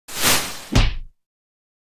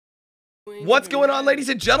What's going on, ladies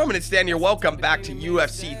and gentlemen? It's Dan here. Welcome back to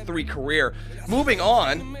UFC 3 Career. Moving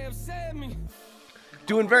on.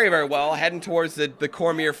 Doing very, very well. Heading towards the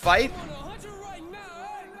Cormier fight.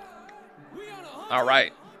 All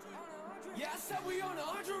right.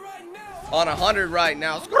 On 100 right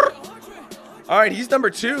now. All right, he's number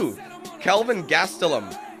 2. Kelvin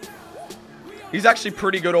Gastelum. He's actually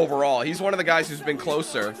pretty good overall. He's one of the guys who's been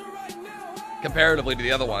closer comparatively to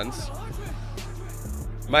the other ones.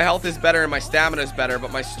 My health is better and my stamina is better,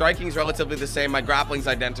 but my striking is relatively the same. My grappling's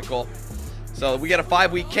identical. So we get a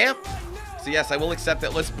 5-week camp. So yes, I will accept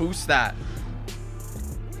it. Let's boost that.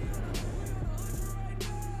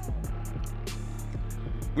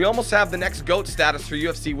 We almost have the next GOAT status for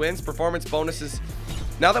UFC wins. Performance bonuses.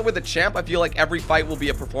 Now that we're the champ, I feel like every fight will be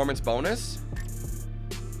a performance bonus.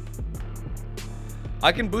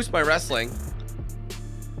 I can boost my wrestling.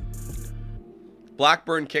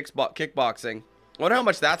 Blackburn kickboxing. I wonder how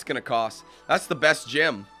much that's going to cost. That's the best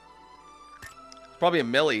gym. It's probably a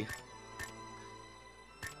milli.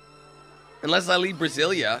 Unless I leave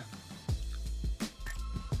Brasilia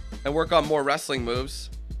and work on more wrestling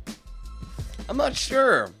moves. I'm not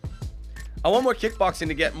sure. I want more kickboxing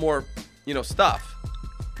to get more, you know, stuff.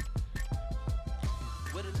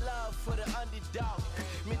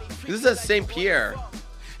 This is at St. Pierre.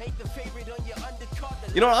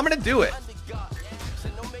 You know what? I'm going to do it.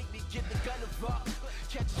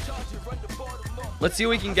 Let's see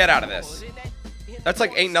what we can get out of this. That's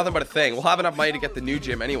like ain't nothing but a thing. We'll have enough money to get the new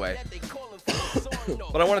gym anyway.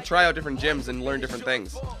 But I want to try out different gyms and learn different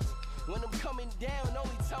things.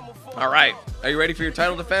 All right. Are you ready for your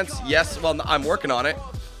title defense? Yes. Well, I'm working on it.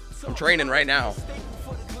 I'm training right now.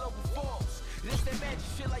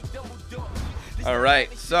 All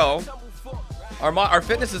right. So our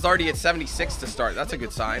fitness is already at 76 to start. That's a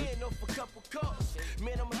good sign. All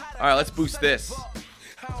right. Let's boost this.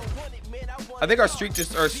 I think our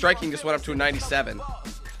striking just went up to a 97.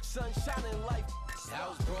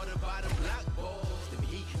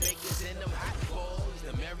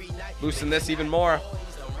 Boosting this even more.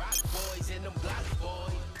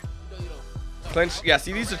 Clinch. Yeah,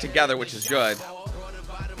 see, these are together, which is good.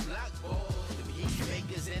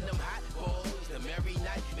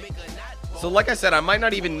 So like I said, I might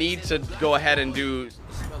not even need to go ahead and do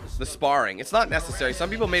the sparring. It's not necessary. Some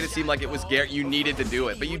people made it seem like it was you needed to do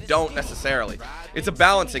it, but you don't necessarily. It's a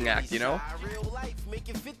balancing act, you know.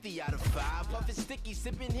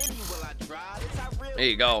 There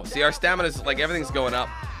you go. See, our stamina is like everything's going up.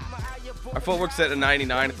 Our footwork's at a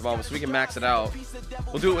 99 at the moment, so we can max it out.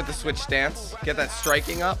 We'll do it with the switch stance. Get that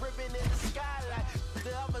striking up.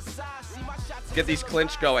 Get these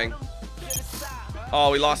clinch going.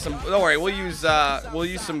 Oh, we lost some. Don't worry. We'll use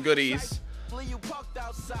some goodies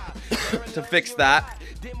to fix that.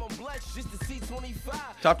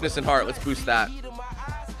 Toughness and heart. Let's boost that. And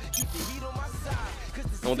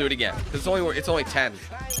we'll do it again. It's only 10.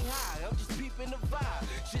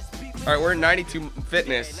 All right, we're in 92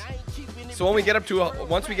 fitness. So when we get up to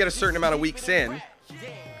once we get a certain amount of weeks in,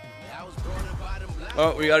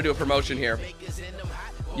 oh, we got to do a promotion here.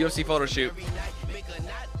 UFC photo shoot.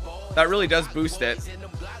 That really does boost it.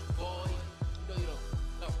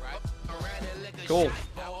 Cool.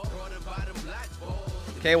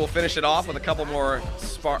 Okay, we'll finish it off with a couple more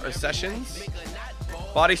sessions.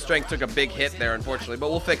 Body strength took a big hit there, unfortunately, but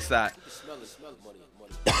we'll fix that.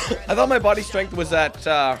 I thought my body strength was at,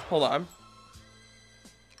 hold on.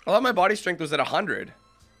 I thought my body strength was at 100.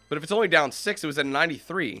 But if it's only down 6, it was at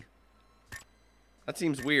 93. That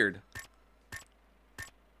seems weird.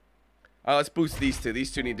 All right, let's boost these two.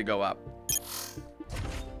 These two need to go up.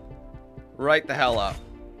 Right the hell up.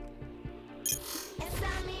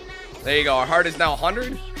 There you go. Our heart is now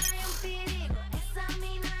 100.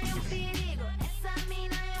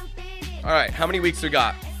 All right, how many weeks we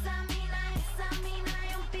got?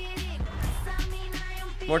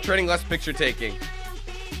 More training, less picture taking.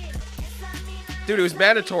 Dude, it was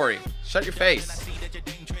mandatory. Shut your face.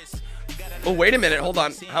 Oh, wait a minute. Hold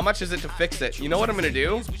on. How much is it to fix it? You know what I'm going to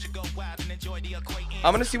do?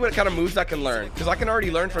 I'm going to see what kind of moves I can learn. Because I can already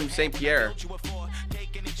learn from St. Pierre.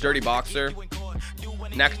 Dirty boxer.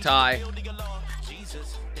 Necktie.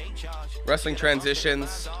 Wrestling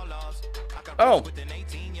transitions. Oh.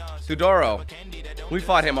 Sudoro. We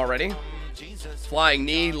fought him already. Flying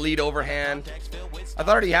knee, lead overhand. I thought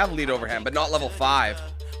I already have lead overhand, but not level 5.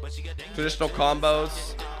 Traditional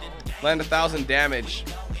combos. Land 1,000 damage.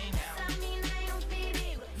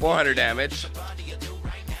 400 damage.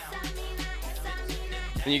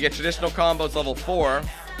 And you get traditional combos level 4.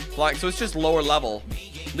 Flying, so it's just lower level.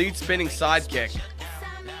 Lead spinning sidekick.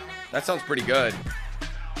 That sounds pretty good.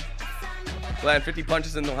 Land 50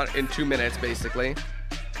 punches in 2 minutes, basically.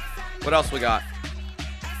 What else we got?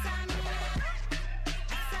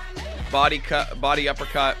 Body cut, body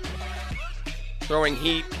uppercut. Throwing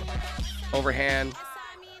heat. Overhand.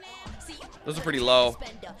 Those are pretty low.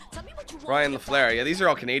 Ryan LaFleur. Yeah, these are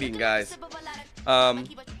all Canadian guys.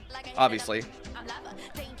 Obviously.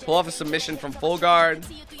 Pull off a submission from full guard.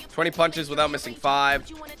 20 punches without missing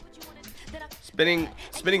 5.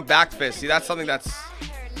 Spinning back fist. See, that's something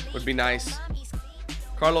would be nice.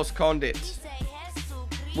 Carlos Condit.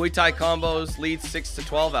 Muay Thai combos. Lead 6 to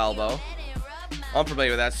 12 elbow. I'm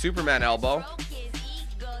familiar with that. Superman elbow.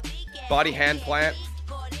 Body hand plant.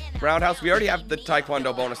 Roundhouse. We already have the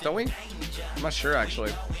Taekwondo bonus, don't we? I'm not sure,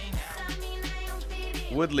 actually.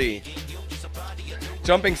 Woodley.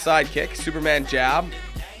 Jumping side kick. Superman jab.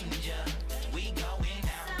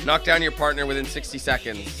 Knock down your partner within 60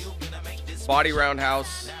 seconds. Body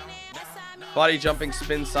roundhouse. Body jumping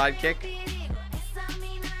spin side kick.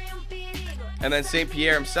 And then St.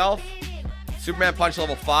 Pierre himself. Superman punch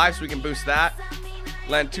level 5, so we can boost that.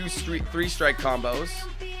 Land 2 3-strike combos.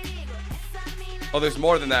 Oh, there's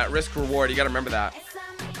more than that. Risk reward. You got to remember that.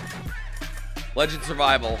 Legend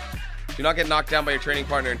survival. Do not get knocked down by your training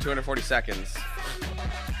partner in 240 seconds.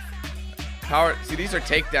 Power. See, these are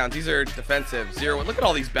takedowns. These are defensive. 0. Look at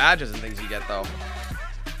all these badges and things you get, though.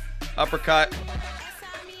 Uppercut.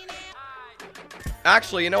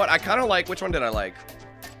 Actually, you know what? I kind of like. Which one did I like?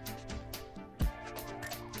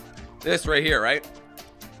 This right here, right?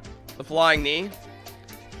 The flying knee.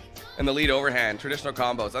 And the lead overhand. Traditional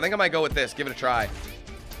combos. I think I might go with this. Give it a try.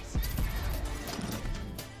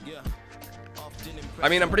 I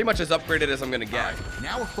mean, I'm pretty much as upgraded as I'm going to get. Right,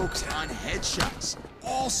 now we're focused on headshots.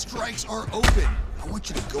 All strikes are open. I want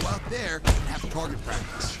you to go out there and have target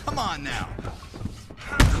practice. Come on now.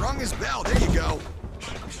 You rung his bell. There you go.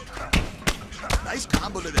 Nice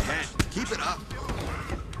combo to the head. Keep it up.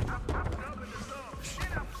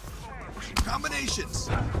 Combinations.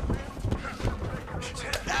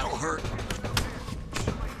 That'll hurt.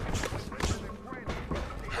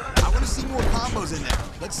 I want to see more combos in there.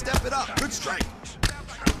 Let's step it up. Good strike.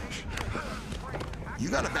 You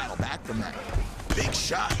got to battle back from that. Big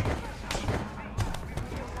shot.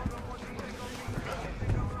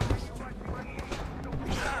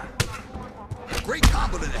 Great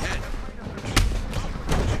combo to the head.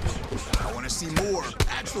 I want to see more.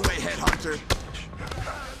 That's the way, headhunter.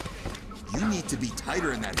 You need to be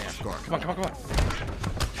tighter in that half guard. Come on, come on, come on.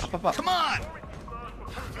 Up, up, up. Come on!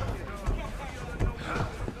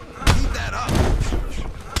 Keep that up.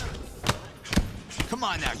 Come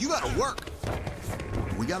on now, you gotta work.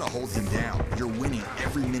 We gotta hold him down. You're winning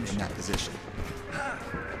every minute in that position.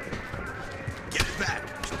 Get it back.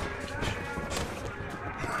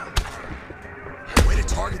 Way to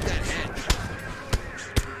target that head.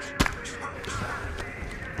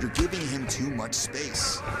 You're giving him too much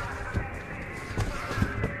space.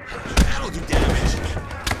 That'll do damage.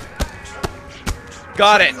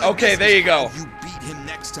 Got it. Okay, there you go. You beat him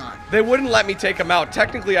next time. They wouldn't let me take him out.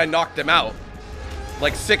 Technically, I knocked him out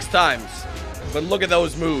like 6 times. But look at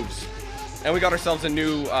those moves. And we got ourselves a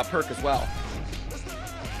new perk as well.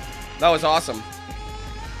 That was awesome.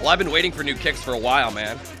 Well, I've been waiting for new kicks for a while,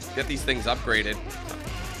 man. Get these things upgraded.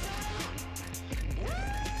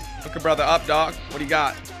 Hook a brother up, dog. What do you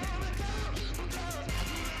got?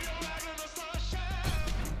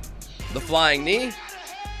 The flying knee.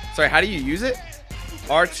 Sorry, how do you use it?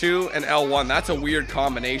 R2 and L1. That's a weird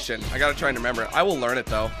combination. I gotta try and remember it. I will learn it,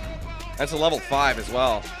 though. That's a level 5 as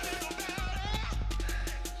well.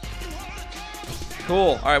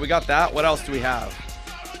 Cool. All right, we got that. What else do we have?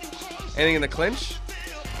 Anything in the clinch?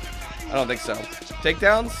 I don't think so.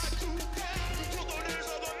 Takedowns?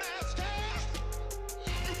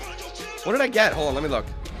 What did I get? Hold on, let me look.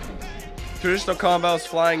 Traditional combos,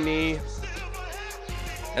 flying knee,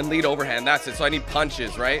 and lead overhand. That's it. So I need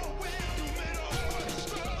punches, right?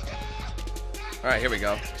 All right, here we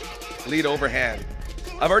go. Lead overhand.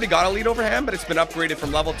 I've already got a lead overhand, but it's been upgraded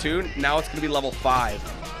from level 2. Now it's going to be level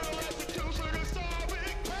 5.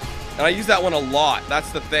 And I use that one a lot.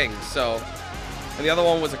 That's the thing. So, and the other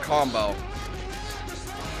one was a combo.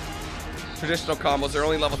 Traditional combos. They're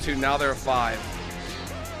only level 2. Now they're a 5.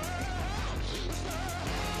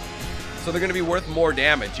 So they're going to be worth more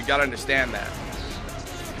damage. You got to understand that.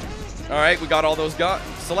 All right, we got all those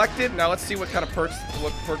selected. Now let's see what kind of perk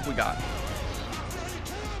we got.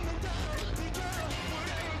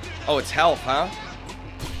 Oh, it's health, huh?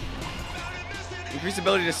 Increase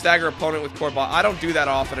ability to stagger opponent with core ball. I don't do that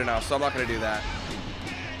often enough, so I'm not going to do that.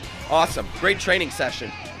 Awesome. Great training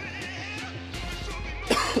session.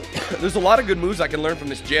 There's a lot of good moves I can learn from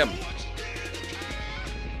this gym.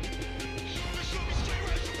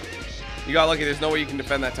 You got lucky. There's no way you can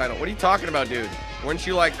defend that title. What are you talking about, dude? Weren't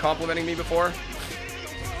you, like, complimenting me before?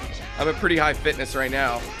 I'm at pretty high fitness right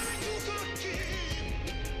now.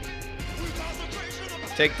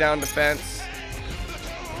 Takedown defense.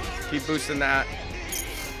 Keep boosting that.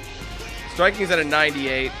 Striking's at a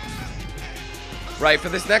 98. Right, for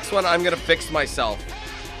this next one, I'm going to fix myself.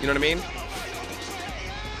 You know what I mean?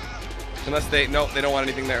 Unless they... Nope, they don't want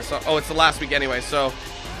anything there. So, oh, it's the last week anyway, so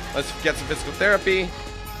let's get some physical therapy.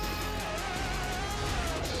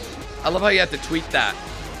 I love how you have to tweak that.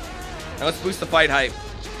 Now let's boost the fight hype.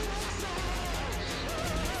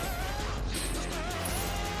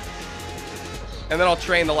 And then I'll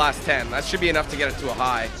train the last 10. That should be enough to get it to a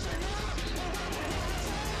high.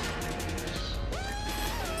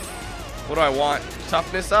 What do I want?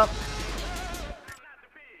 Toughness up?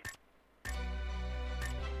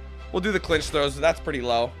 We'll do the clinch throws. That's pretty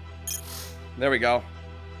low. There we go.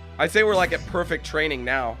 I'd say we're like at perfect training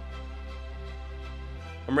now.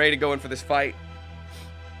 I'm ready to go in for this fight.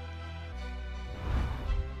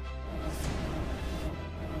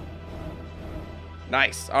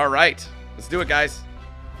 Nice. All right. Let's do it, guys.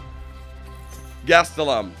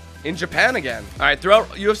 Gastelum. In Japan again. All right. Throughout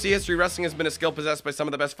UFC history, wrestling has been a skill possessed by some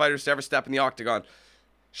of the best fighters to ever step in the octagon.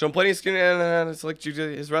 Shown plenty of skin, and it's like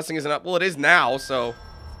his wrestling isn't up. Well, it is now, so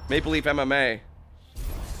Maple Leaf MMA.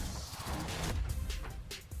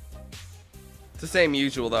 It's the same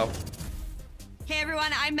usual, though. Hey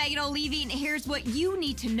everyone, I'm Megan O'Leary, and here's what you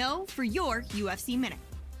need to know for your UFC Minute.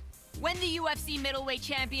 When the UFC middleweight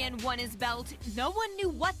champion won his belt, no one knew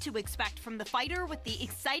what to expect from the fighter with the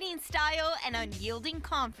exciting style and unyielding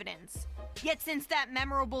confidence. Yet since that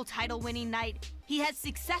memorable title-winning night, he has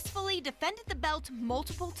successfully defended the belt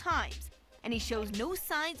multiple times, and he shows no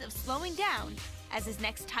signs of slowing down as his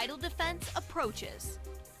next title defense approaches.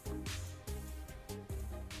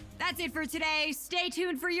 That's it for today. Stay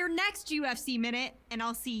tuned for your next UFC Minute, and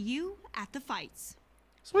I'll see you at the fights.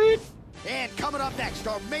 Sweet. And coming up next,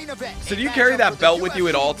 our main event. So do you carry that belt with you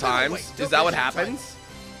at all times? Is that what happens?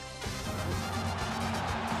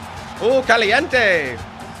 Oh, caliente.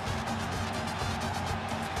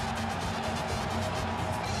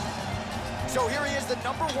 So here he is, the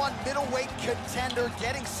 #1 middleweight contender,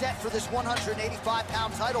 getting set for this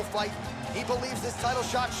 185-pound title fight. He believes this title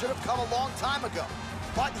shot should have come a long time ago.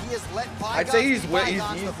 But he has let bygones I'd say he's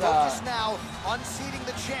the focus now, unseating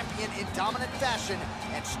the champion in dominant fashion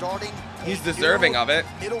and starting he's deserving of it.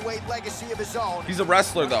 Middleweight legacy of his own. He's a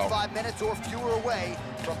wrestler, though. 5 minutes or fewer away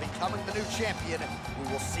from becoming the new champion.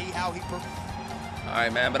 We will see how he performs. All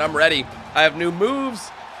right, man, but I'm ready. I have new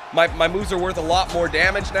moves. My moves are worth a lot more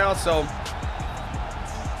damage now, so...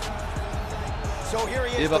 So here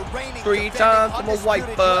he is, the reigning 3 times from a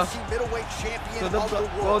wiper to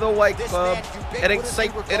the wiper. It ain't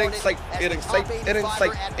safe, it ain't safe, it ain't safe, it ain't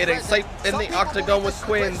safe, it ain't safe in the octagon with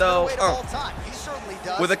Quinn, though.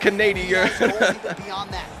 With a Canadian.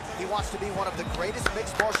 He wants to be one of the greatest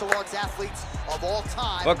mixed martial arts athletes of all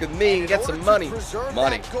time. Fuck with me and get some money.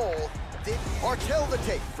 Or tell the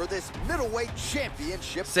tape for this middleweight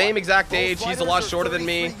championship. Same exact age. He's a lot shorter than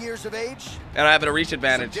me. And I have a reach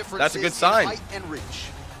advantage. That's a good sign.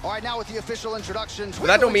 All right, now with the official introductions. But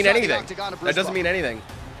that don't mean anything. That doesn't mean anything.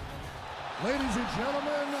 Ladies and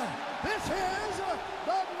gentlemen, this is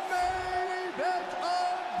the main event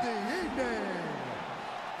of the evening.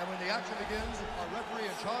 And when the action begins, our referee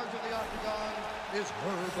in charge of the octagon is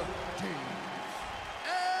Herb T.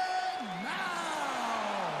 And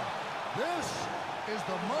now, this is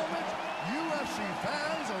the moment UFC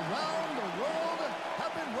fans around the world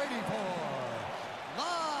have been waiting for.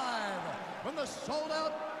 Live from the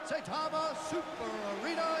sold-out Saitama Super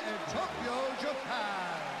Arena in Tokyo,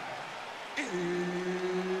 Japan. It's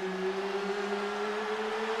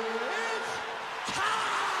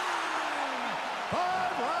time! 5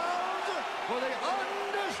 rounds for the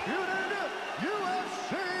undisputed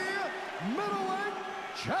UFC Middleweight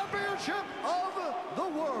Championship of the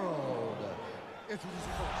World.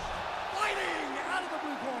 Introducing first, fighting out of the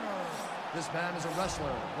blue corner. This man is a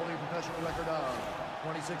wrestler, holding a professional record of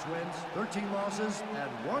 26 wins, 13 losses, and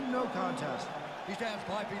 1 no contest. He stands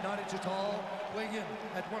 5 feet 9 inches tall, weighing in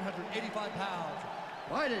at 185 pounds.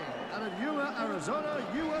 Fighting out of Yuma, Arizona,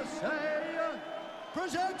 USA,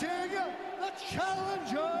 presenting the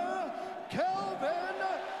challenger, Kelvin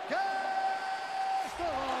Gastelum.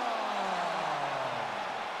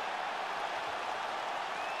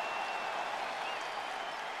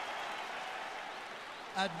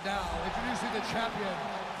 And now, introducing the champion,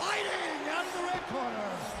 fighting out of the red corner.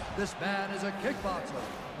 This man is a kickboxer,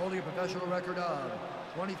 holding a professional record of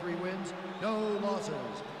 23 wins, no losses.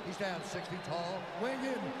 He stands 6 feet tall, weighing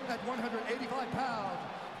in at 185 pounds.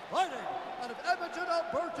 fighting out of Edmonton,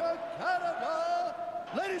 Alberta, Canada,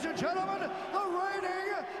 ladies and gentlemen, the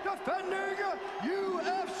reigning, defending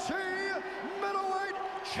UFC middleweight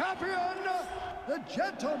champion, the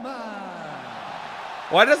gentleman.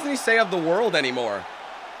 Why doesn't he say of the world anymore?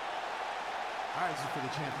 All right, this is for the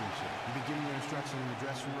championship. You've been getting your instructions in the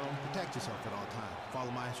dressing room. Protect yourself at all times.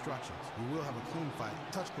 Follow my instructions. We will have a clean fight.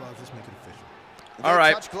 Touch gloves. Let's make it official. All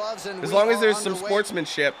right. Touch gloves and As we long as are there's some underway.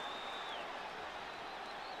 sportsmanship.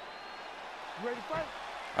 Ready to fight?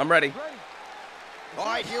 I'm ready. Ready. All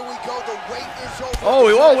right, here we go. The weight is over. Oh,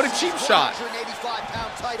 The whoa, what a UFC's cheap shot.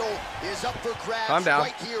 185-pound title is up for grabs Calm down.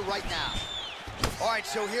 right here, right now. All right,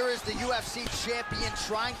 so here is the UFC champion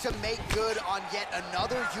trying to make good on yet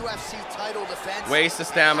another UFC title defense. Waste of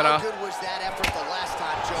And stamina. how good was that effort the last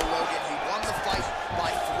time, Joe Rogan? He won the fight by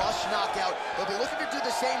flush knockout. He'll be looking to do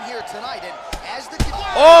the same here tonight. And as the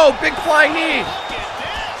Oh, big flying knee. Look at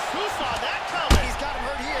this. Who saw that coming? he's got him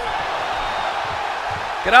hurt here.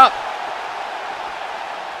 Get up.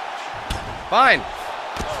 Fine.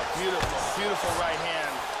 Oh, beautiful, beautiful right hand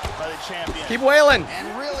by the champion. Keep wailing.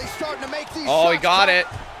 And really starting to make these Oh, he shots got count. it.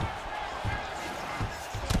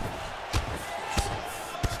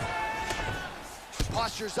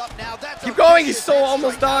 Posture's up now. That's Keep a going. He's vicious so head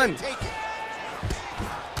almost strike. Now done. to take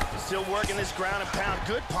it. Still working this ground and pound.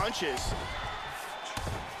 Good punches.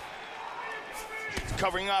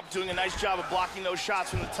 Covering up, doing a nice job of blocking those shots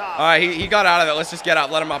from the top. All right, he got out of it. Let's just get up.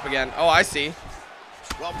 Let him up again. Oh, I see.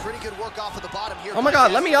 Well, pretty good work off of the bottom here. Oh my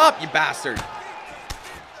God, let me up, you bastard.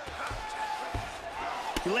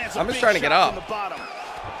 He lands I'm a just big trying to get shot up. from the bottom.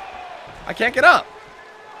 I can't get up.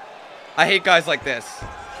 I hate guys like this.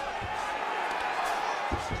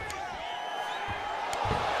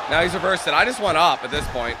 Now he's reversed it. I just went up at this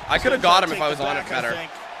point. I could have got him if I was on it better.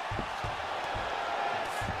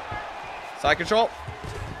 Side control.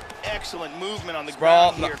 Excellent movement on the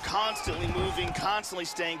Sprawl. ground here. Constantly moving, constantly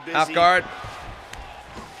staying busy. Half guard.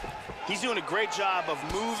 He's doing a great job of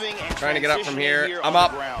moving and Trying to get up from transitioning here. on I'm the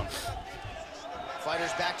up. ground.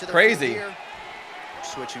 Fighters back to the Crazy. here.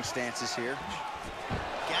 Switching stances here.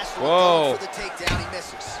 Gastelum Whoa. going for the takedown. He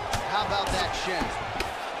misses. How about that shin?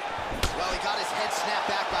 Well, he got his head snapped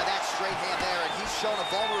back by that straight hand there, and he's shown a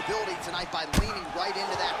vulnerability tonight by leaning right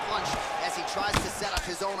into that punch as he tries to set up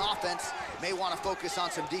his own offense. May want to focus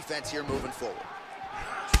on some defense here moving forward.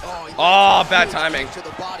 Oh, he lands a bad huge timing. kick to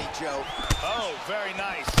the body, Joe. Oh, very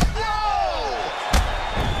nice. Whoa!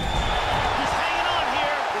 He's hanging on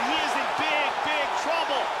here, but he is in big, big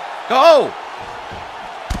trouble. Go.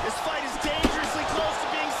 This fight is dangerously close to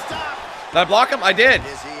being stopped. Did I block him? I did.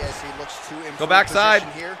 Is he as he looks to improve Go backside.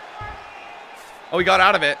 position here? Oh, he got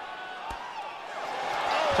out of it.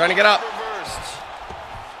 Trying to get up. Reversed.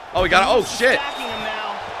 Oh, he got it. Oh, shit. Stacking him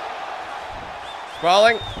now.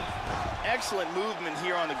 Sprawling. Excellent movement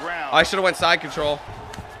here on the ground. I should have went side control.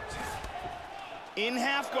 In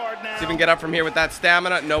half guard now. See if we can get up from here with that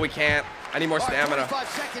stamina. No, we can't. I need more All right, stamina. 45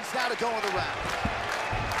 seconds now to go in the round.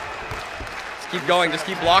 Just keep going. Just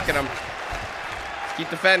keep blocking him. Just keep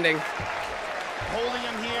defending. Holding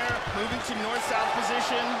him here, moving to north-south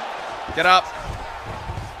position. Get up.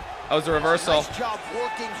 That was a reversal. Nice job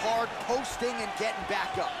working hard, posting, and getting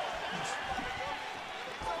back up.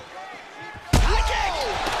 High kick!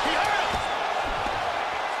 He hurt him!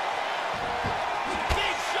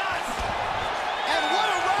 Big shots! And what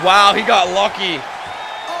a round! Wow, he got lucky.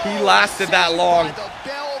 He Oh, lasted that saved long. by the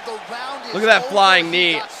bell. The round is Look at that over. flying He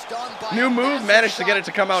knee. got stunned by New a move, massive managed to get it shot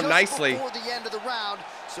to come out just nicely. before the end of the round.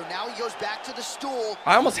 So now he goes back to the stool.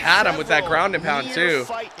 I almost had him with that Several ground and pound, near too.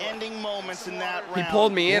 fight-ending moments in that He round.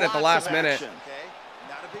 pulled me in at the Lots last of minute. action. Okay,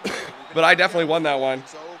 not a big deal. But I definitely won that one.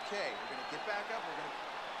 It's okay. We're gonna get back up. We're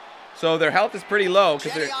gonna. So their health is pretty low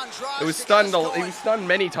because Kenny it Andrade was to get stunned. us He going. was stunned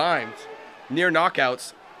many times, near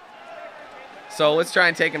knockouts. So let's try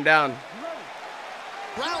and take him down.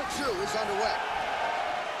 Round 2 is underway.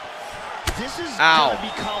 This is Ow. going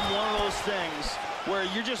to become one of those things where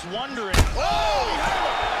you're just wondering, Oh!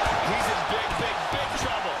 he's in big, big, big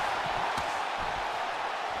trouble.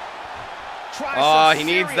 Tries Oh, some he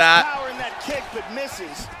needs serious that. power in that kick, but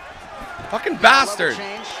misses. Fucking Level bastard.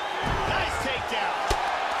 change. Nice takedown.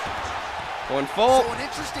 Going full. So an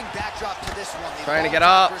interesting backdrop to this one. The Trying to get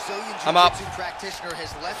longtime up. Brazilian I'm up. jiu-jitsu practitioner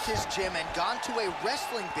has left his gym and gone to a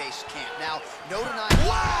wrestling-based camp. Now, no denying.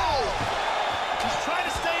 Wow! He's trying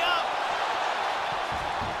to stay up.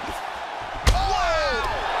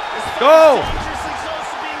 This fight Go. is dangerously close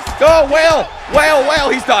to being stopped. Go, whale, whale, whale.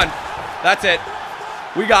 He's done. That's it.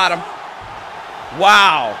 We got him.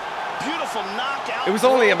 Wow. Beautiful knockout. It was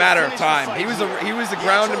only a matter of Finish the time. fight He was here. a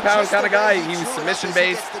ground and pound kind of guy. He was submission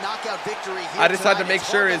based. I decided to make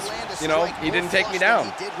sure he didn't take me down.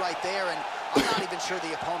 He did right there, and I'm not even sure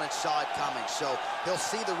the opponent saw it coming. So he'll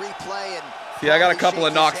see the replay and. See, I got a couple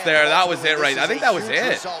of knocks there. That was it, right? I think that was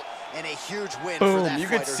it. And a huge win. Boom! You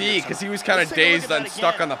could see because he was kind of dazed and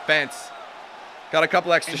stuck on the fence. Got a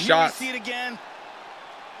couple extra shots. See it again.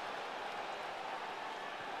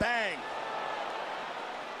 Bang.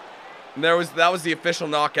 And that was the official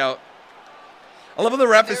knockout. I love how the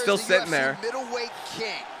ref is still sitting there. Middleweight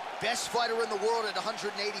king, best fighter in the world at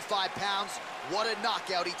 185 pounds. What a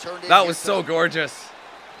knockout he turned in. That was so gorgeous.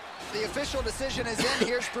 The official decision is in.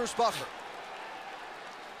 Here's Bruce Buffer.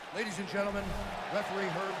 Ladies and gentlemen,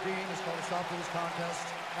 referee Herb Dean is going to stop this contest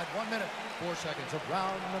at 1 minute, 4 seconds of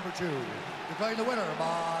round number 2. Declaring the winner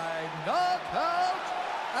by knockout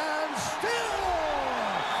and still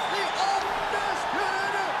the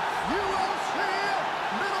undisputed UFC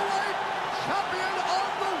middleweight champion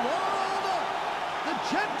of the world, the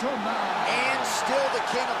gentleman. And still the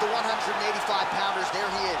king of the 185-pounders.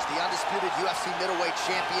 There he is, the undisputed UFC middleweight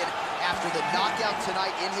champion after the knockout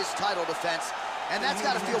tonight in his title defense. And that's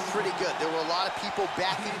got to feel pretty good. There were a lot of people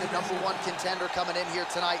backing the #1 contender coming in here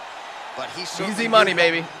tonight, but he's certainly Easy money,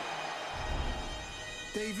 baby.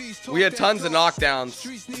 We had tons of knockdowns.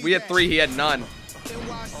 We had 3, he had none.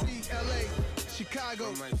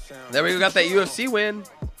 There we go, got that UFC win.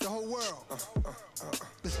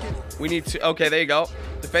 We need to, okay, there you go.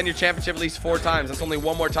 Defend your championship at least 4 times. That's only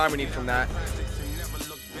 1 more time we need from that.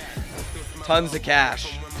 Tons of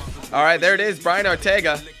cash. All right, there it is, Brian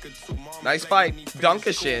Ortega. Nice fight.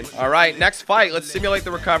 Dunkashin. All right, next fight. Let's simulate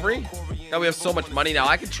the recovery. Now we have so much money now.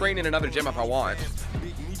 I could train in another gym if I want.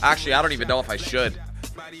 Actually, I don't even know if I should.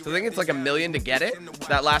 So I think it's like $1 million to get it.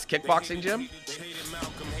 That last kickboxing gym.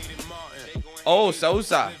 Oh,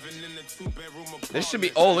 Sosa. This should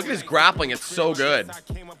be... Oh, look at his grappling. It's so good.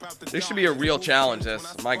 This should be a real challenge,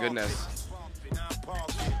 this. My goodness.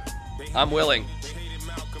 I'm willing.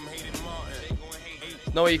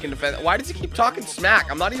 No way you can defend. Why does he keep talking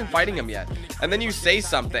smack? I'm not even fighting him yet. And then you say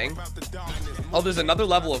something. Oh, there's another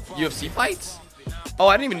level of UFC fights? Oh,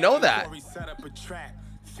 I didn't even know that.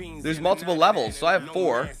 There's multiple levels, so I have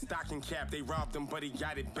 4.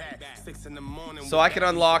 So I can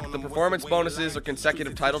unlock the performance bonuses or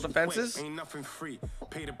consecutive title defenses.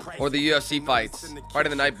 Or the UFC fights. Fight of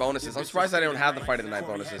the night bonuses. I'm surprised I don't have the fight of the night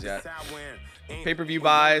bonuses yet. Pay-per-view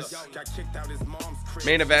buys,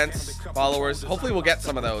 main events, followers. Hopefully we'll get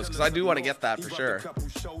some of those because I do want to get that for sure.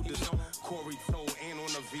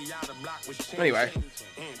 Anyway,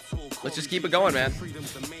 let's just keep it going, man.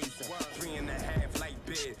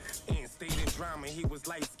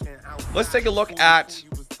 Let's take a look at,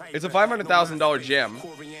 it's a $500,000 gym,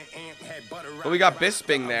 but we got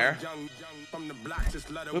Bisping there.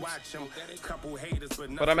 Oops.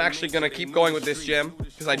 But I'm actually going to keep going with this gym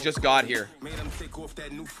because I just got here.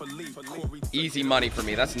 Easy money for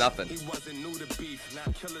me. That's nothing.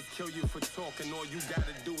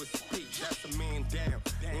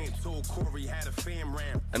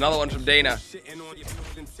 Another one from Dana.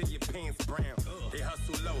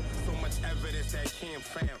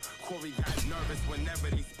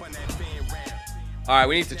 All right,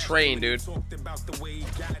 we need to train, dude.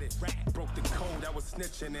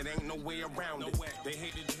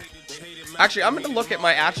 Actually, I'm going to look at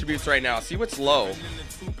my attributes right now. See what's low.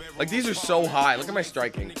 Like, these are so high. Look at my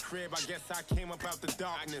striking.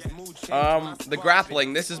 The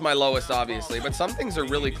grappling, this is my lowest, obviously. But some things are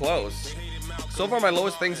really close. So far, my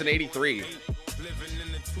lowest thing's an 83.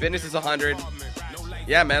 Fitness is 100.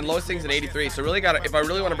 Yeah, man, lowest thing's an 83. So really gotta, if I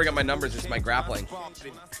really want to bring up my numbers, it's my grappling.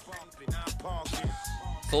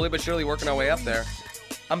 Slowly but surely working our way up there.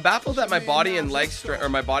 I'm baffled that my body and leg strength, or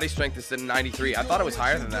my body strength is at 93. I thought it was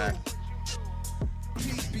higher than that.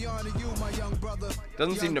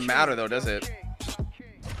 Doesn't seem to matter though, does it?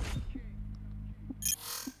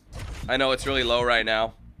 I know it's really low right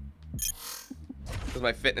now. Because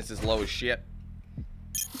my fitness is low as shit.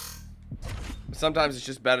 But sometimes it's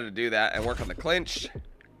just better to do that and work on the clinch.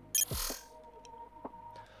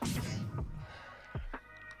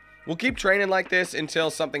 We'll keep training like this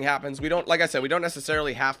until something happens. We don't, like I said, we don't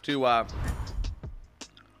necessarily have to,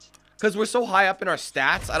 because we're so high up in our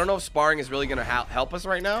stats. I don't know if sparring is really going to help us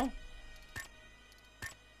right now.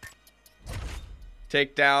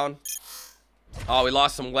 Takedown. Oh, we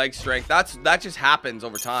lost some leg strength. That just happens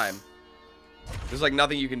over time. There's like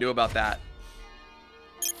nothing you can do about that.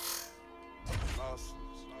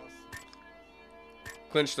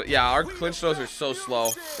 Clinch, yeah, our clinch throws are so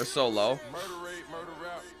slow. They're so low.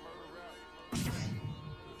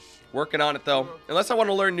 Working on it, though. Unless I want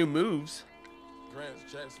to learn new moves.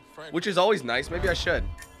 Which is always nice. Maybe I should.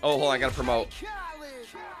 Oh, hold on. I got to promote.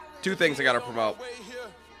 2 things I got to promote.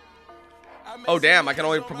 Oh, damn. I can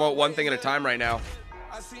only promote 1 thing at a time right now.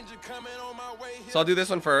 So I'll do this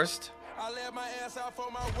one first.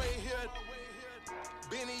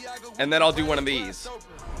 And then I'll do one of these.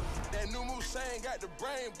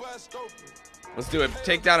 Let's do it.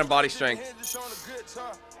 Takedown and body strength.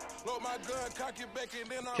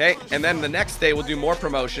 Okay, and then the next day we'll do more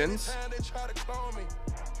promotions.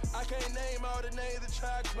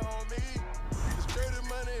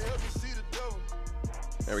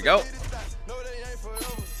 There we go.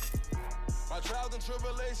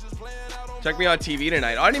 Check me on TV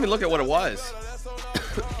tonight. I didn't even look at what it was.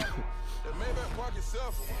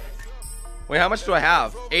 Wait, how much do I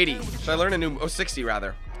have? 80. Should I learn a new... Oh, 60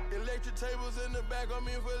 rather.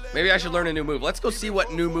 Maybe I should learn a new move. Let's go see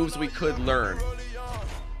what new moves we could learn.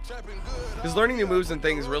 Because learning new moves and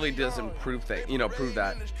things really does improve things. You know, prove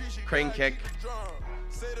that. Crane kick.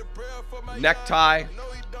 Necktie.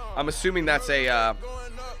 I'm assuming that's a...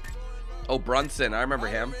 Oh, Brunson. I remember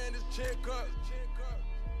him.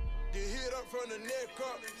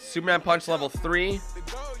 Superman punch level 3.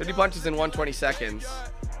 50 punches in 120 seconds.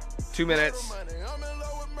 2 minutes.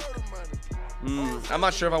 I'm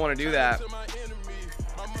not sure if I want to do that.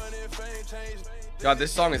 God,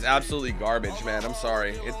 this song is absolutely garbage, man. I'm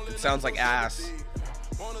sorry. It sounds like ass.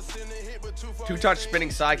 2-touch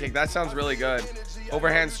spinning side kick. That sounds really good.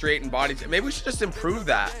 Overhand straight and body. Maybe we should just improve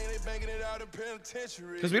that.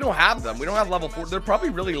 Because we don't have them. We don't have level 4. They're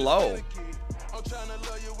probably really low.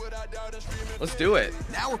 Let's do it.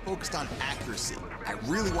 Now we're focused on accuracy. I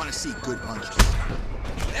really want to see good punches.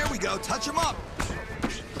 There we go. Touch him up.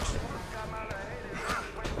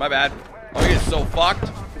 My bad. Oh, he is so fucked.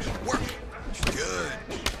 Work.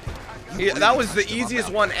 Good. That was the easiest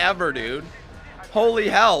one ever, dude. Holy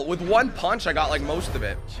hell. With 1 punch, I got like most of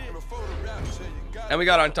it. And we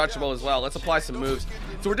got untouchable as well. Let's apply some moves.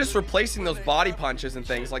 So we're just replacing those body punches and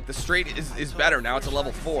things. Like the straight is better now. It's a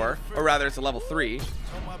level 4. Or rather, it's a level 3.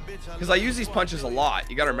 Because I use these punches a lot.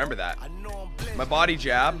 You got to remember that. My body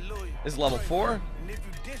jab is level 4.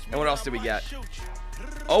 And what else did we get?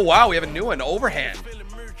 Oh, wow. We have a new one. Overhand.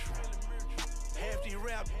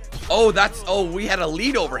 Oh, that's... Oh, we had a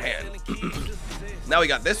lead overhand. Now we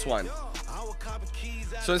got this one.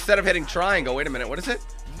 So instead of hitting triangle... Wait a minute. What is it?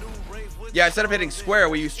 Yeah, instead of hitting square,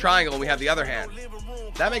 we use triangle and we have the other hand.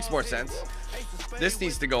 That makes more sense. This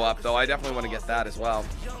needs to go up, though. I definitely want to get that as well.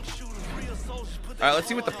 Alright, let's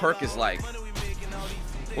see what the perk is like.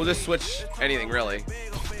 We'll just switch anything, really.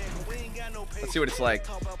 Let's see what it's like.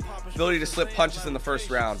 Ability to slip punches in the first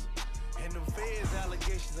round.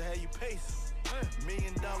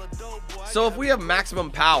 So if we have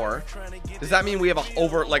maximum power, does that mean we have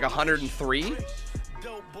over like 103?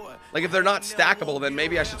 Like if they're not stackable, then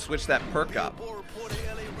maybe I should switch that perk up.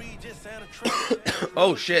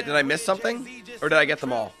 Oh shit, did I miss something? Or did I get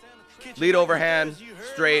them all? Lead overhand,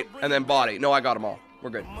 straight, and then body. No, I got them all. We're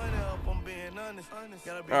good.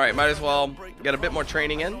 Alright, might as well get a bit more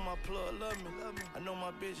training in.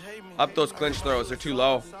 Up those clinch throws, they're too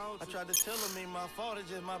low.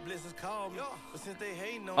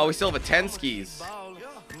 Oh, we still have a 10 skis.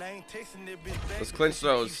 Those clinch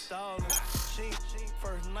throws.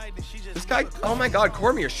 This guy, oh my god,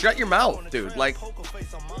 Cormier, shut your mouth, dude. Like,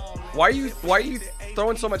 why are you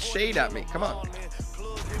throwing so much shade at me? Come on.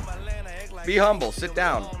 Be humble, sit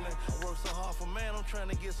down.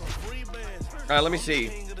 Alright, let me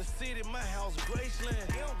see.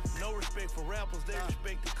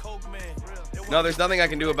 No, there's nothing I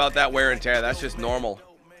can do about that wear and tear. That's just normal.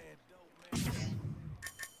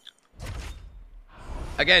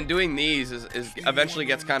 Again, doing these is eventually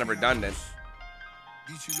gets kind of redundant.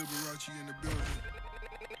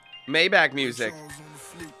 Maybach music.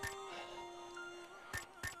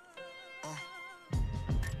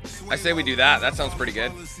 I say we do that. That sounds pretty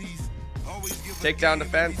good. Takedown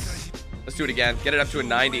defense. Let's do it again. Get it up to a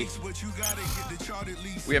 90.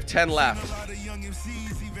 We have 10 left.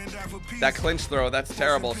 That clinch throw, that's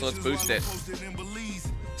terrible, so let's boost it.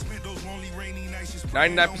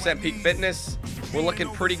 99% peak fitness. We're looking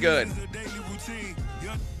pretty good.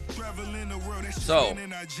 So,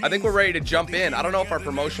 I think we're ready to jump in. I don't know if our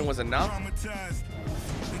promotion was enough.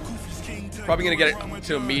 Probably going to get it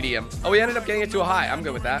to a medium. Oh, we ended up getting it to a high. I'm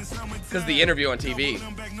good with that. Because the interview on TV.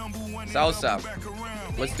 Salsa.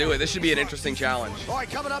 Let's do it. This should be an interesting challenge. All right,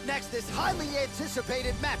 coming up next, this highly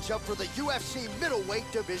anticipated matchup for the UFC middleweight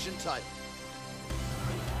division title.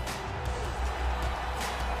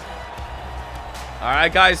 All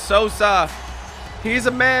right, guys. Sosa. He's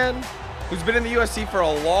a man. who's been in the UFC for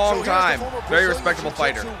a long time. Very respectable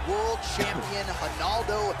fighter. World champion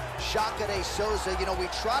Ronaldo Jacare Souza. You know, we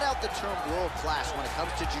trot out the term world class when it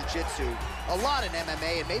comes to jiu-jitsu a lot in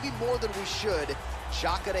MMA, and maybe more than we should.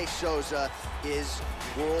 Jacare Souza is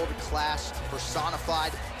world class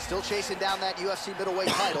personified. Still chasing down that UFC middleweight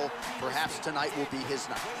title. Perhaps tonight will be his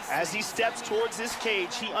night. As he steps towards this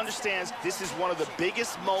cage, he understands this is one of the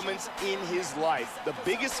biggest moments in his life, the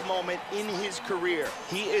biggest moment in his career.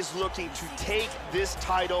 He is looking to take this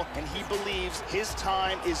title, and he believes his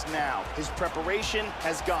time is now. His preparation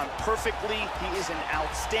has gone perfectly. He is in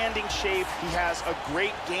outstanding shape. He has a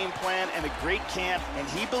great game plan and a great camp, and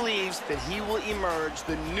he believes that he will emerge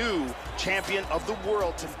the new champion of the world.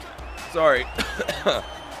 Sorry.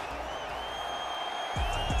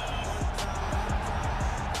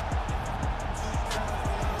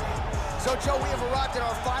 So, Joe, we have arrived at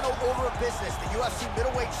our final order of business, the UFC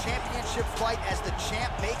middleweight championship fight, as the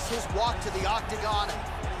champ makes his walk to the octagon,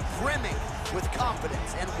 brimming with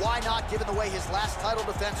confidence. And why not, given the way his last title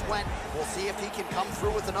defense went? We'll see if he can come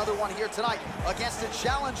through with another one here tonight against a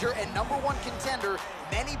challenger and #1 contender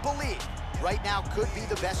many believe right now could be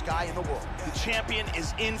the best guy in the world. The champion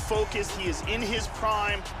is in focus. He is in his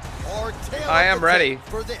prime. I am ready.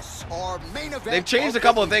 For this, our main event. They've changed a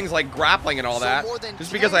couple of things like grappling and all that,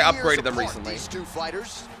 just because I upgraded them recently. These two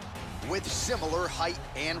fighters with similar height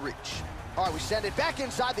and reach. All right, we send it back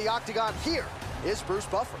inside the octagon. Here is Bruce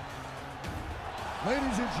Buffer.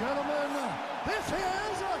 Ladies and gentlemen, this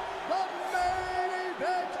is the main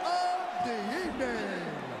event of the evening.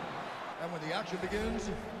 And when the action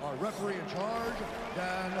begins, our referee in charge,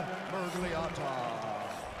 Dan Mergliata.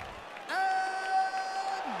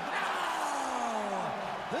 And now,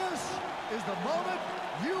 this is the moment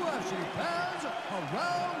UFC fans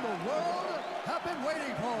around the world have been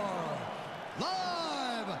waiting for.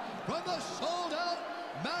 Live from the sold-out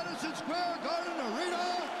Madison Square Garden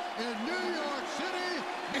Arena in New York City.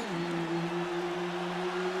 It's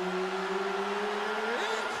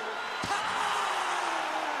time!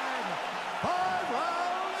 5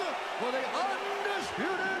 rounds for the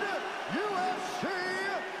undisputed UFC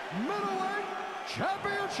middleweight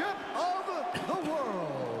championship of the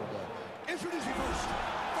world. Introducing first,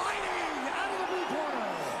 fighting out of the blue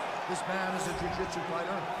corner. This man is a jiu-jitsu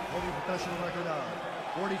fighter holding a professional record of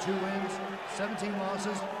 42 wins, 17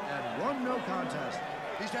 losses, and 1 no contest.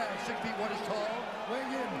 He stands 6 feet 1 inch tall,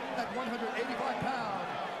 weighing in at 185 pounds.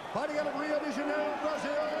 Fighting out of Rio de Janeiro,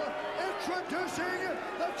 Brazil, introducing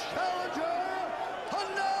the challenger,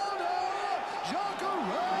 Ronaldo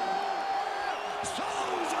Jacare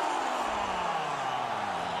Souza.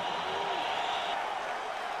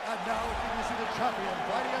 And now introducing the champion,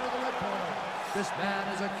 fighting out of the red corner. This man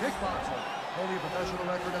is a kickboxer, holding a professional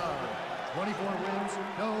record of 24 wins,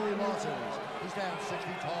 no losses. He stands 6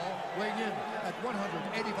 feet tall, weighing in at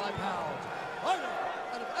 185 pounds. Fighting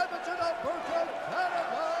out of Edmonton, Alberta,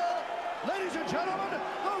 Canada. Ladies and gentlemen,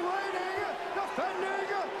 the reigning, defending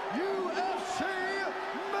UFC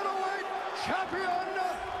middleweight champion,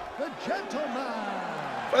 the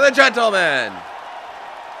gentleman. For the gentleman.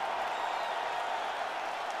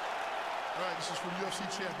 All right, this is for the UFC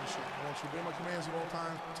Championship. I want you to obey my commands at all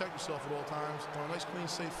times, protect yourself at all times. I want a nice, clean,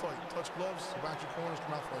 safe fight. Touch gloves, back your corners,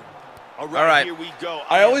 come out fighting. All right, here we go.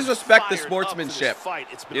 I always respect the fired sportsmanship. up for this fight.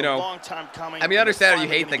 It's been You know, a long time coming. I mean, I understand you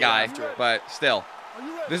hate the guy, but still.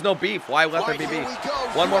 There's no beef. Why let there be beef?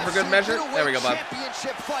 One more for good measure. There we go, bud.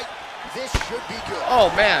 Championship fight. This should be good. Oh,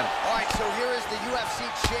 man. All right, so here is the UFC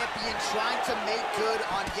champion trying to make good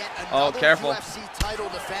on yet another UFC title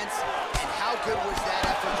defense. And how good was that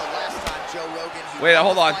effort the last time, Joe Rogan? Wait,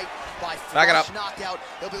 hold on. Back it up. Knockout.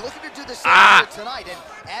 He'll be looking to do the same here tonight. And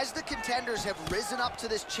as the contenders have risen up to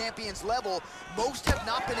this champion's level, most have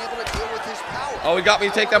not been able to deal with his power. Oh, he got me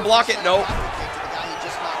to take that block it. Nope.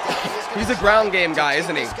 He's a ground game guy,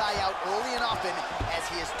 isn't he? This guy out early and often, as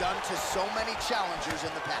he has done to so many challengers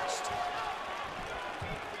in the past.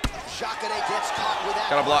 Jacare gets caught with that.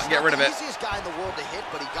 Gotta block, get rid of it. Easiest guy in the world to hit,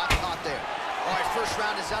 but he got caught there. All right, first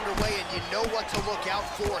round is underway, and you know what to look out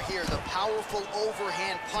for here. The powerful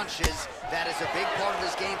overhand punches. That is a big part of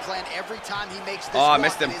his game plan. Every time he makes this I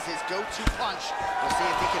missed him. It is his go-to punch. We'll see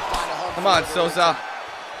if he can find a home. Come on, Souza.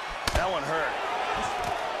 That one hurt.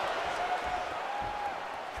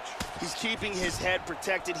 He's keeping his head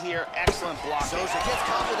protected here. Excellent block. Souza gets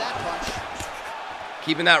caught with that punch.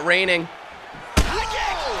 Keeping that reigning.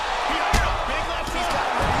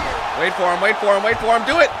 Wait for him, wait for him, wait for him.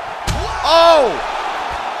 Do it. Oh!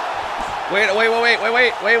 Wait.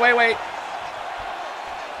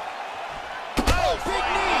 Oh, big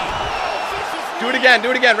knee. Do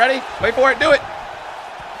it again, Ready? Wait for it, do it.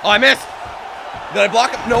 Oh, I missed. Did I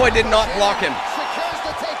block him? No, I did not block him. Secures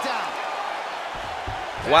the takedown.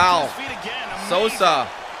 Wow. His feet again. Amazing. Sosa.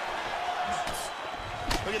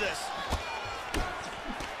 Look at this.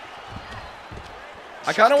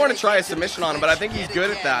 I kind of want to try a submission on him, but I think he's good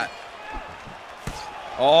at that.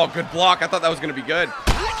 Oh, good block. I thought that was going to be good. He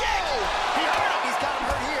hurt him. He's got him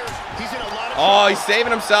hurt here. He's in a lot of Oh, trouble. he's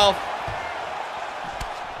saving himself.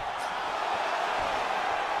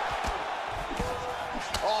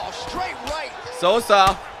 Oh, straight right.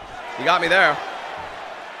 Sosa. You got me there.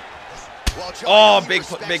 Well, Joe, Oh, he big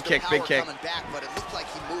respects the kick, big power kick. coming back, but it looked like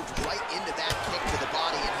he moved right into that kick to the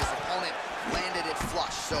body, and his opponent landed it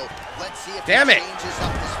flush. So let's see if Damn he it. changes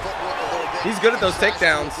up his footwork a little bit. He's good at and those tries to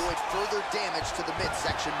takedowns. avoid further damage to the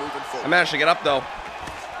midsection moving forward. I managed to get up, though.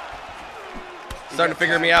 Starting to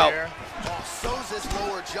figure me out. Oh, Souza's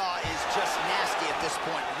lower jaw is just nasty at this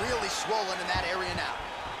point. Really swollen in that area now.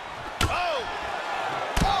 Oh!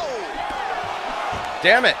 Oh!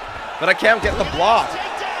 Damn it. But I can't get the block. Takedown.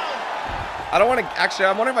 I don't want to. Actually,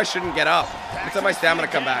 I'm wondering if I shouldn't get up. Let's let my stamina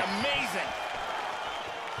come back. Amazing.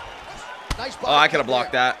 Nice Oh, I could have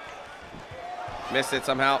blocked that. Missed it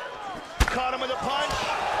somehow. Caught him with a punch.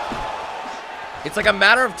 It's like a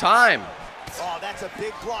matter of time. Oh, that's a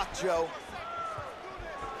big block, Joe.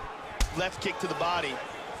 Left kick to the body.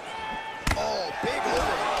 Oh, big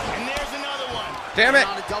overhand. And there's another one. Damn it.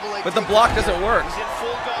 On a double leg But the takedown. block doesn't work. He's in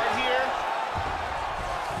full guard here.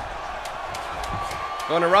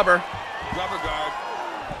 Going to rubber. Rubber guard.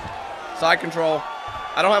 Side control.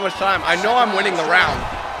 I don't have much time. I know I'm winning the round.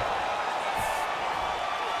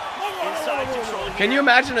 Inside control here. Can you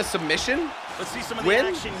imagine a submission? Let's see some of the win?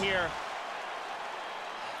 action here.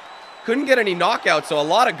 Couldn't get any knockouts, so a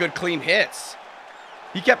lot of good clean hits.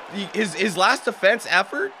 He kept his last defense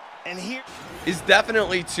effort And here. is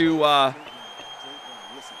definitely to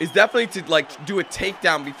like do a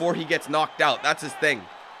takedown before he gets knocked out. That's his thing.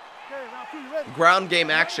 Ground game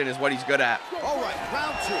action is what he's good at. All right,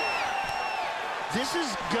 round two. This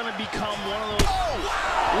is gonna become one of those.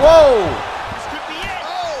 Whoa! This could be it.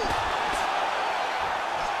 Oh!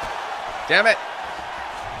 Damn it.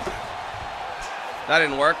 That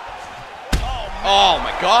didn't work. Oh, man. Oh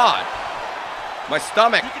my god. My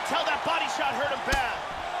stomach. You can tell that body shot hurt him bad.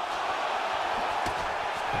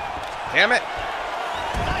 Damn it.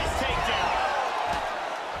 Nice takedown.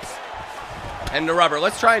 And the rubber.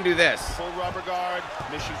 Let's try and do this. Full rubber guard.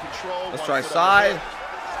 Mission control. Let's one try foot side. underhook.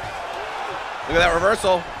 Look at that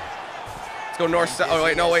reversal. Let's go north south. Oh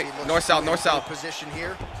wait, no wait. North south, north south. Position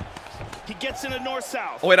here. He gets into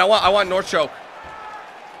north-south. Oh wait, I want north choke.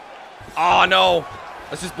 Oh no.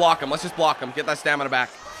 Let's just block him. Let's just block him. Get that stamina back.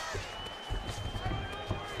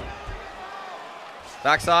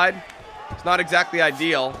 Backside. It's not exactly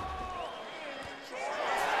ideal.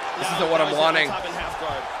 This isn't what I'm wanting. Top and half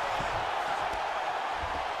guard.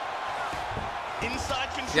 Inside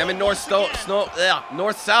control. See, I'm in once again.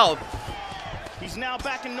 north south. He's now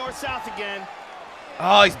back in north-south again.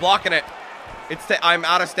 Oh, he's blocking it. I'm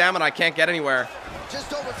out of stamina. I can't get anywhere.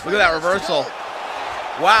 Just over Look at that reversal.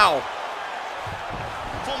 Wow.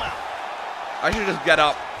 Full mount. I should just get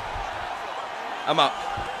up. I'm up.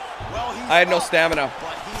 Well, he's I had no up, stamina.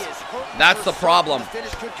 but he is hurting That's for the something. problem. The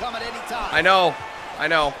finish could come at any time. I know. I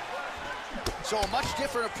know. So a much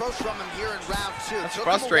different approach from him here in round two. That's Took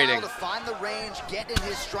frustrating. him a while to find the range, get in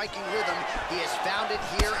his striking rhythm. He has found it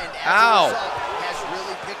here, and as Ow. a result, has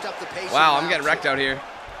really picked up the pace. Wow, in I'm getting round wrecked two. out here.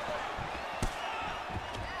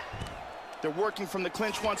 They're working from the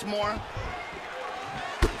clinch once more.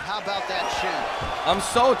 How about that chin? I'm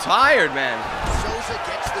so tired, man. Souza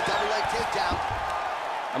gets the double leg takedown.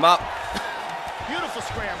 I'm up. Beautiful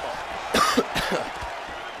scramble.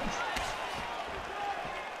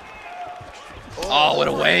 Oh, what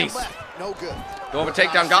a overhand waste. left. No good. Go over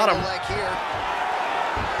takedown, got him. Single leg here.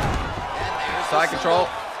 And there's the Side control.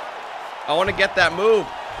 single. I want to get that move.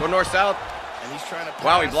 Go north-south. And he's trying to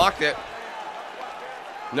Wow, he pass. blocked it.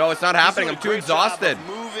 No, it's not happening. I'm He's too doing a great job of exhausted.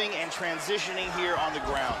 moving and transitioning here on the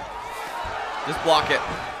ground. Just block it.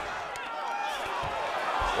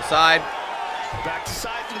 The side. Back to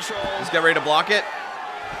side control. Just get ready to block it.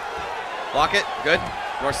 Block it. Good.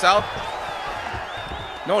 North-south.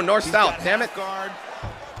 No, He's north-south. got Damn half it. guard.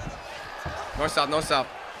 North-south, north-south.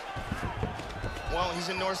 Well, he's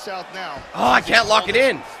in north-south now. Oh, I can't lock it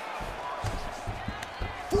in.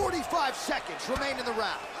 45 seconds remain in the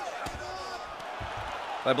round.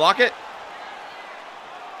 Did I block it?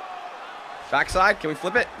 Backside. Can we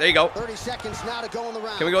flip it? There you go. 30 seconds now to go in the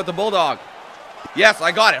round. Can we go with the bulldog? Yes,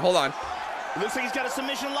 I got it. Hold on. It looks like he's got a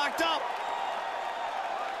submission locked up.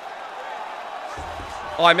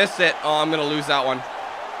 Oh, I missed it. Oh, I'm going to lose that one.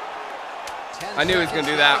 I knew he was going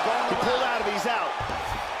to do that. He pulled out of it. He's out.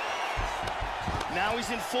 Now he's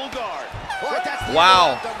in full guard. All right, that's the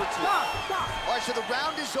wow. end of number 2. All right, so the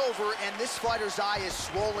round is over, and this fighter's eye is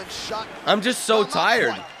swollen shut. I'm just so Well, not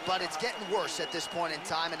tired. quite, but it's getting worse at this point in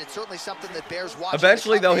time, and it's certainly something that bears watching.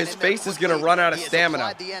 Eventually, to come though, in his and then face is going to quickly run out of he has stamina,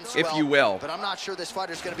 applied the end if swell, you will. But I'm not sure this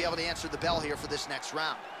fighter's going to be able to answer the bell here for this next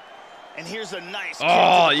round. And here's a nice kick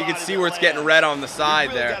Oh, to the you can body see that where it's getting lands. red on the We side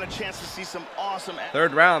really there. got a chance to see some awesome.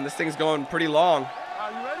 Third round. This thing's going pretty long.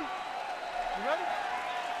 Are you ready? You ready?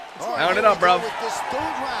 All Count it here up, we bro. go with this third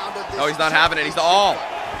round of this Oh, he's not having it. He's all.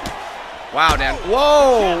 Wow, Dan.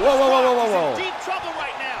 Whoa, whoa, whoa, whoa, whoa, whoa. Deep trouble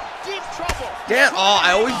right now. Deep trouble. Dan, oh,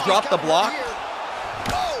 I always drop the block.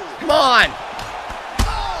 Oh, Come on.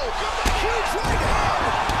 huge right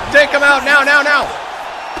hand. Take him out now, now, now.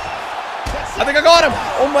 I think I got him.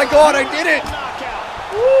 Oh, my God, I did it.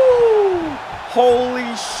 Knockout. Woo. Holy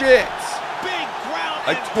shit. Big ground.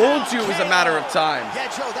 I and told pound you it was a KO. matter of time. Yeah,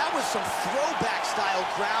 Joe, that was some throwback style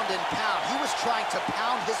ground and pound. He was trying to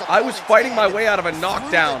pound his I was opponent's fighting my head way out of a through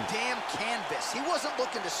knockdown. the damn canvas. He wasn't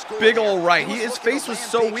looking to score. Big there. ol' right. He His looking face to was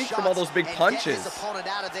land so big weak from all shots those big and get punches. his opponent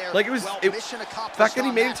out of there. Like, it was, Well, the mission accomplished fact that he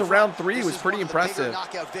on made that it to front. round 3 This was is pretty one of the bigger impressive.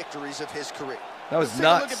 knockout victories of his career. That was Let's take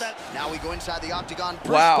a look nuts. at that. Now we go inside the octagon.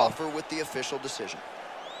 Bruce Wow. Buffer with the official decision.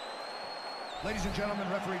 Ladies and gentlemen,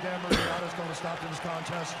 referee Dan Murciano is going to stop this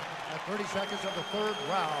contest at 30 seconds of the third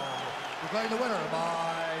round. Declaring the winner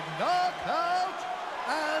by knockout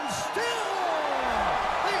and still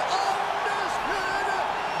the undisputed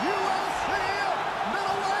UFC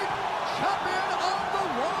middleweight champion of the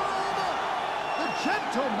world, the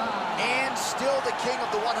gentleman. And still the king of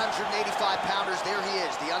the 185-pounders. There he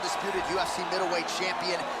is, the undisputed UFC middleweight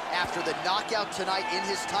champion after the knockout tonight in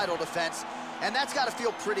his title defense. And that's got to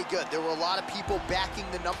feel pretty good. There were a lot of people backing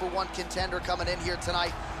the #1 contender coming in here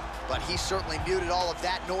tonight, but he certainly muted all of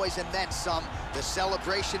that noise and then some. The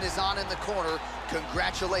celebration is on in the corner.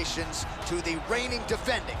 Congratulations to the reigning,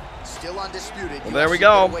 defending, still undisputed Well, there we UFC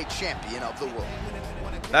go. middleweight champion of the world.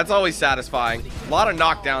 That's always satisfying. A lot of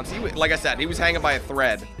knockdowns. He, like I said, he was hanging by a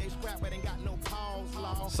thread.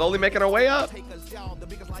 Slowly making our way up.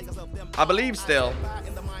 I believe still.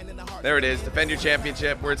 There it is. Defend your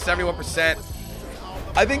championship. We're at 71%.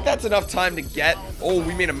 I think that's enough time to get. Oh,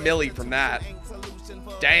 we made a milli from that.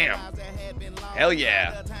 Damn. Hell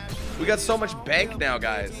yeah. We got so much bank now,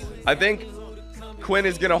 guys. I think Quinn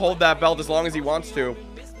is going to hold that belt as long as he wants to.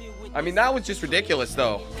 I mean, that was just ridiculous,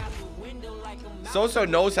 though. Soso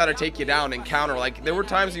knows how to take you down and counter. Like, there were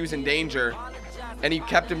times he was in danger, and he's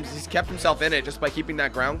kept himself in it just by keeping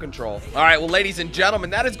that ground control. All right, well, ladies and gentlemen,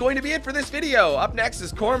 that is going to be it for this video. Up next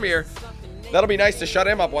is Cormier. That'll be nice to shut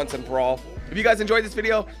him up once and for all. If you guys enjoyed this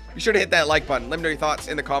video, be sure to hit that like button. Let me know your thoughts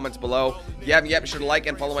in the comments below. If you haven't yet, be sure to like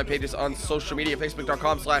and follow my pages on social media,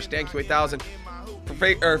 facebook.com/DanQ8000.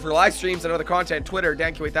 For live streams and other content, Twitter,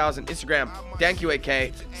 DanQ8000, Instagram,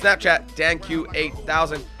 DanQ8K, Snapchat,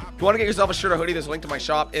 DanQ8000. If you want to get yourself a shirt or hoodie, there's a link to my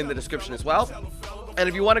shop in the description as well. And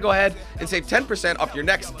if you want to go ahead and save 10% off your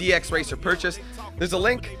next DX Racer purchase, there's a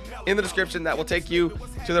link in the description that will take you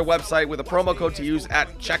to their website with a promo code to use at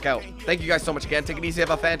checkout. Thank you guys so much again. Take it easy.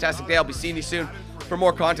 Have a fantastic day. I'll be seeing you soon for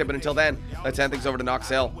more content. But until then, let's hand things over to Knox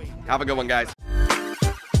Hill. Have a good one, guys.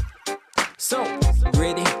 So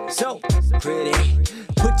pretty, so pretty.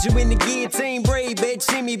 Put you in the guillotine braid, bitch.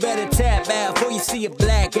 See me better tap out before you see a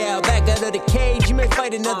blackout. Back out of the cage, you may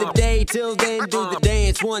fight another day. Till then, do the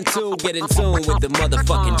dance. 1, 2, get in tune with the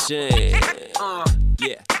motherfucking shit.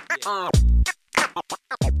 Yeah.